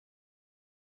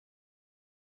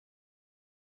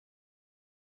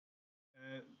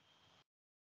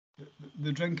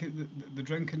the drinking the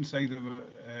drinking side of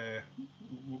it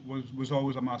was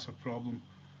always a massive problem.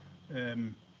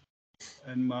 Um,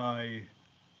 in my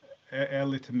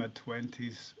early to mid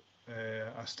 20s,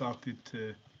 I started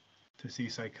to see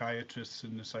psychiatrists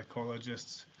and the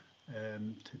psychologists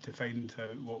to find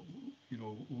out what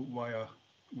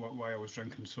why I was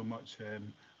drinking so much.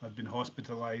 I'd been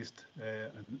hospitalised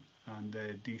and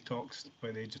detoxed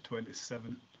by the age of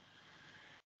 27,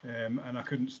 and I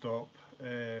couldn't stop.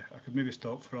 I could maybe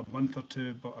stop for a month or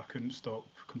two, but I couldn't stop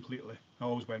completely. I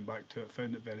always went back to it,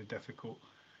 found it very difficult.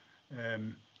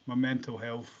 My mental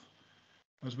health,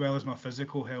 as well as my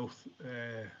physical health,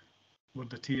 were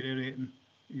deteriorating.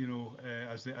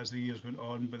 As the years went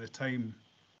on. By the time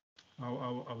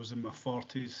I was in my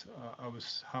 40s, I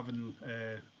was having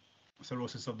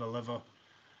cirrhosis of the liver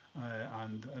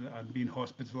and being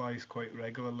hospitalised quite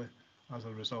regularly as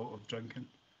a result of drinking.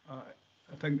 I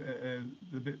think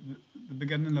the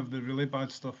beginning of the really bad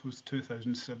stuff was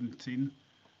 2017.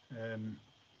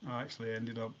 I actually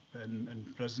ended up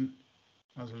in prison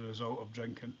as a result of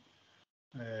drinking,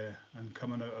 and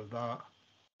coming out of that,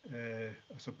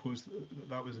 I suppose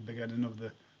that was the beginning of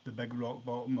the big rock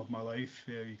bottom of my life.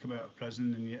 You come out of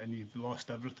prison and you've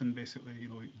lost everything basically.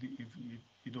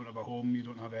 You don't have a home, you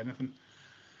don't have anything.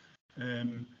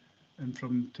 And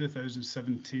from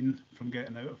 2017, from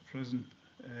getting out of prison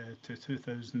to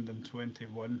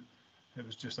 2021, it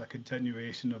was just a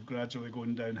continuation of gradually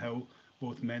going downhill,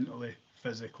 both mentally,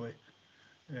 physically,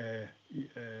 and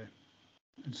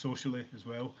socially as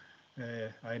well.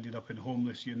 I ended up in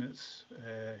homeless units,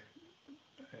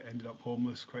 ended up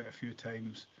homeless quite a few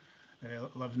times,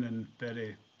 living in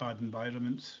very bad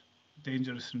environments,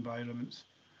 dangerous environments.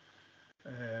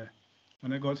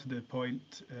 And I got to the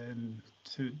point in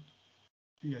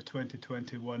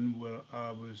 2021 where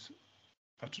I was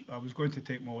going to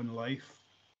take my own life,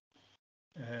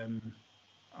 and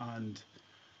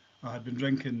I had been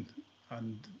drinking,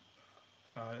 and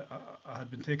I had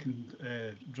been taking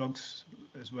drugs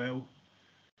as well.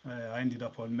 I ended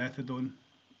up on methadone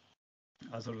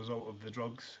as a result of the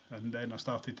drugs, and then I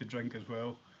started to drink as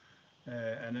well.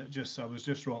 And I was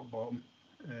just rock bottom,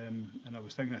 and I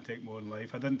was thinking I'd take my own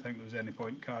life. I didn't think there was any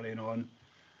point carrying on.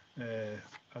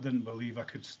 I didn't believe I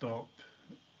could stop.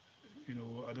 I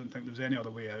didn't think there was any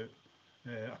other way out.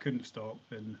 I couldn't stop,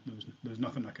 and there was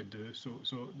nothing I could do. So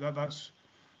that was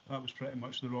pretty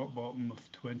much the rock bottom of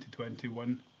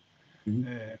 2021,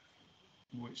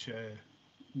 which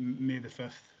May the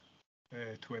 5th,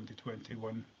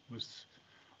 2021 was,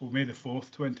 May the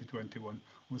 4th, 2021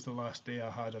 was the last day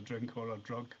I had a drink or a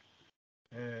drug,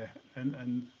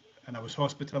 and I was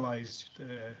hospitalised.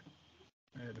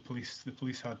 The police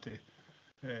had to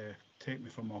take me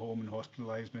from my home and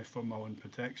hospitalise me for my own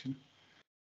protection.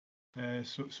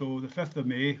 So the 5th of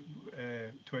May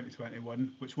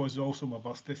 2021, which was also my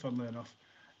birthday, funnily enough,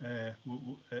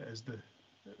 is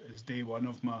day one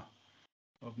of my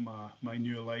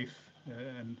new life,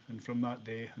 and from that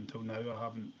day until now I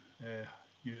haven't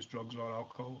used drugs or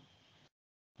alcohol,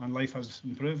 and life has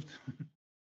improved.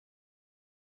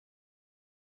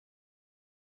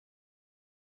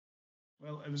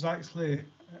 Well, it was actually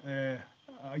a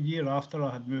year after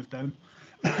I had moved down.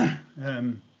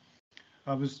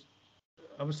 I was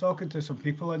talking to some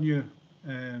people I knew,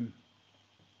 and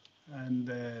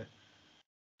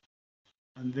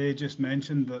they just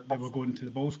mentioned that they were going to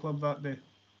the bowls club that day,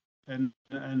 and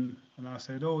I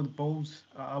said, oh, the bowls.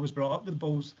 I was brought up with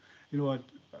bowls.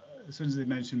 As soon as they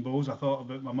mentioned bowls, I thought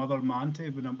about my mother and my auntie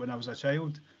when I was a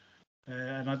child,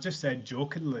 and I just said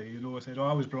jokingly, I said, oh,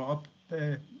 I was brought up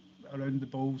around the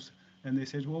bowls, and they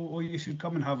said, well, you should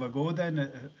come and have a go then.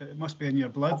 It must be in your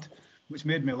blood, which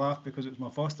made me laugh because it was my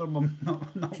foster mum,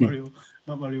 not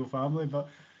my real family. But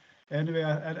anyway,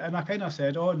 and I kind of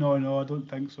said, oh no, I don't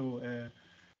think so.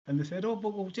 And they said, oh,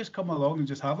 but we'll just come along and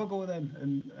just have a go then.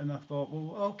 And I thought,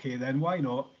 well, okay then, why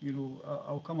not?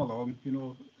 I'll come along.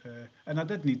 And I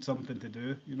did need something to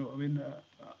do. I mean,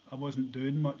 I wasn't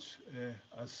doing much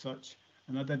as such,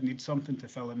 and I did need something to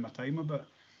fill in my time a bit.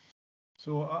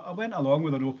 So I went along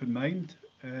with an open mind,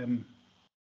 and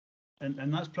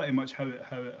that's pretty much how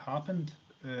it happened.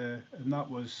 And that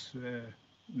was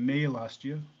May last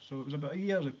year. So it was about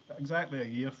exactly a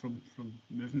year from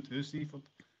moving to Seaford.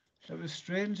 It was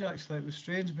strange, actually. It was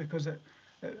strange because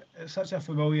it's such a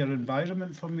familiar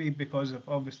environment for me, because of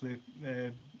obviously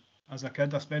as a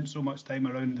kid I spent so much time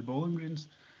around the bowling greens.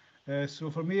 So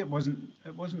for me it wasn't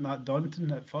that daunting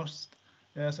at first.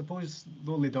 I suppose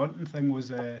the only daunting thing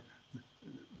was I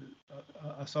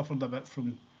suffered a bit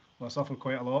from, well, I suffered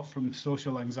quite a lot from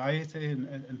social anxiety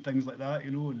and things like that,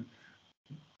 and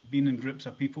being in groups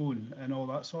of people and all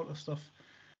that sort of stuff.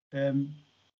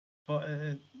 But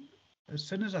as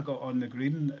soon as I got on the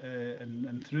green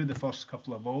and through the first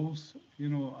couple of balls,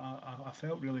 I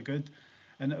felt really good.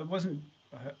 And it wasn't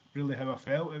really how I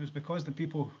felt. It was because the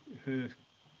people who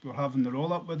were having the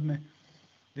roll up with me,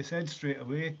 they said straight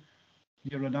away,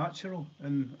 "You're a natural,"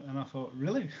 and I thought,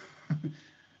 really?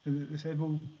 They said,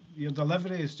 "Well, your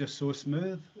delivery is just so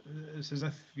smooth. It's as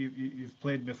if you've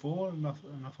played before." And I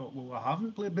thought, well, I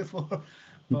haven't played before,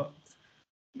 but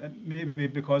maybe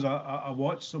because I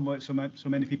watched so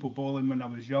many people bowling when I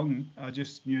was young, I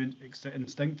just knew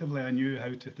instinctively. I knew how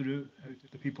to throw how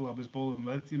the people I was bowling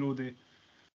with.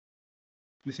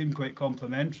 They seemed quite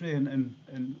complimentary, and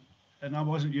I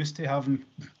wasn't used to having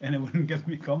anyone give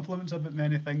me compliments about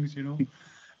many things.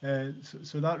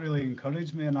 So that really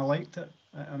encouraged me, and I liked it.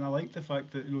 And I liked the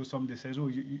fact that somebody says, "Oh,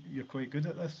 you're quite good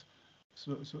at this."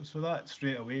 So that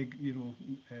straight away,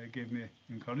 gave me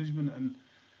encouragement,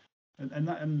 and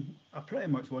I pretty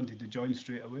much wanted to join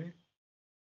straight away.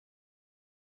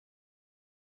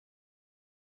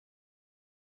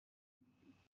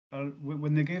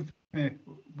 When they gave me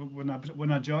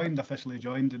when I joined, officially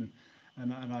joined, and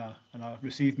I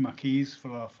received my keys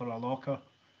for a locker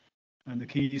and the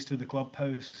keys to the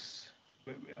clubhouse.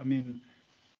 I mean,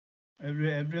 it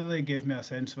really gave me a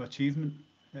sense of achievement.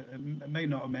 It might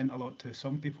not have meant a lot to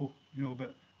some people,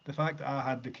 but the fact that I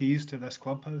had the keys to this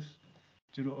clubhouse,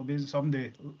 do you know what I mean?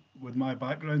 Somebody with my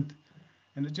background,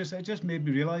 and it just made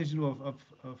me realise,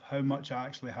 of how much I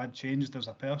actually had changed as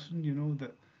a person.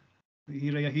 That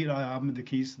here I am with the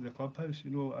keys to the clubhouse,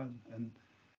 and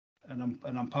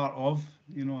I'm part of,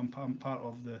 I'm part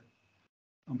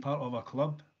of a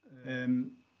club.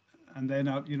 Um, and then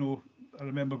I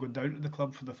remember going down to the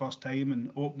club for the first time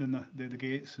and opening the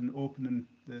gates and opening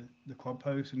the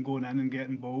clubhouse and going in and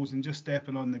getting balls and just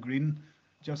stepping on the green,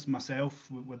 just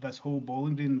myself with this whole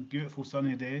bowling green, beautiful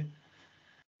sunny day,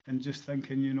 and just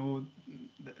thinking,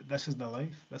 this is the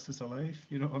life. This is the life.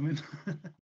 You know what I mean?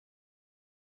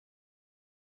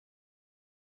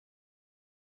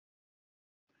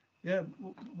 Yeah.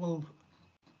 Well,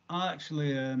 I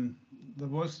actually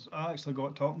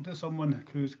got talking to someone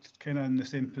who's kind of in the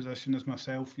same position as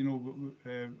myself,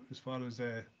 as far as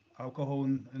alcohol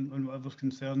and whatever's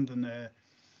concerned, and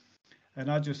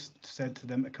I just said to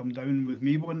them to come down with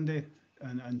me one day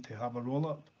and to have a roll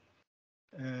up,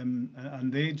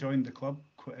 and they joined the club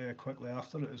quickly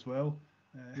after it as well.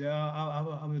 Yeah, I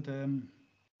would,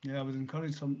 yeah, I would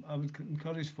encourage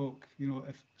folk,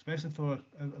 if especially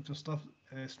if they're stuff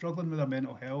struggling with their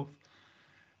mental health,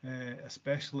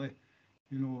 especially,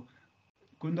 you know,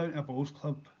 going down to a bowls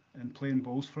club and playing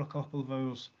bowls for a couple of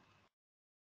hours,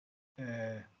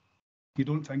 uh, you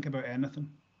don't think about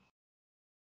anything.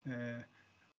 Uh,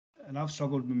 and I've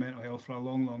struggled with mental health for a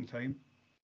long, long time.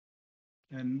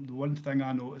 And the one thing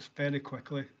I noticed very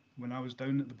quickly when I was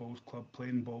down at the bowls club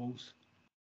playing bowls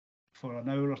for an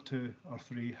hour or two or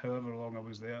three, however long I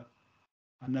was there,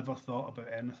 I never thought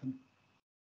about anything.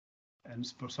 And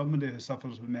for somebody who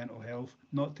suffers with mental health,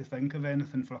 not to think of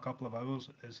anything for a couple of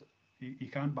hours is you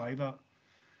can't buy that.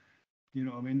 You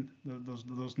know what I mean?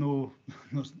 There's no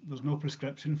there's no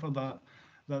prescription for that.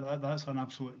 That's an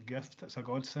absolute gift. It's a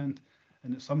godsend,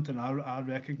 and it's something I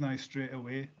recognised straight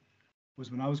away. Was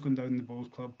when I was going down the bowls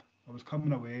club, I was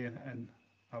coming away and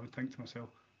I would think to myself,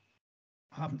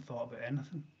 I haven't thought about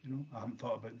anything. I haven't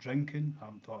thought about drinking. I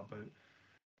haven't thought about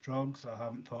drugs. I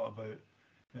haven't thought about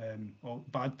all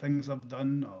bad things I've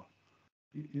done, or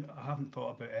I haven't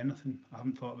thought about anything. I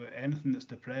haven't thought about anything that's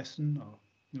depressing,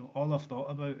 or all I've thought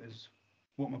about is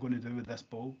what am I going to do with this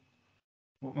ball?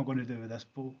 What am I going to do with this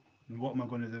ball? And what am I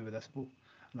going to do with this ball?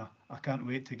 And I can't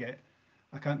wait to get.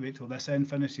 I can't wait till this end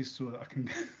finishes so that I can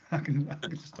I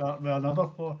can start with another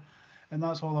four, and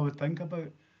that's all I would think about.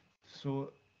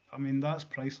 So I mean that's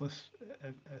priceless.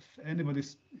 If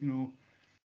anybody's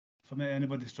if I met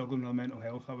anybody struggling with mental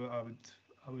health, I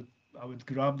would I would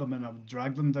grab them and I would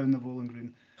drag them down the bowling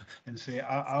green and say,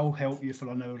 I'll help you for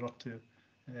an hour or two,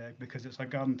 because it's a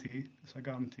guarantee. It's a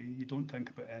guarantee. You don't think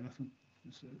about anything.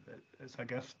 It's a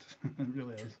gift. It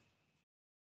really is.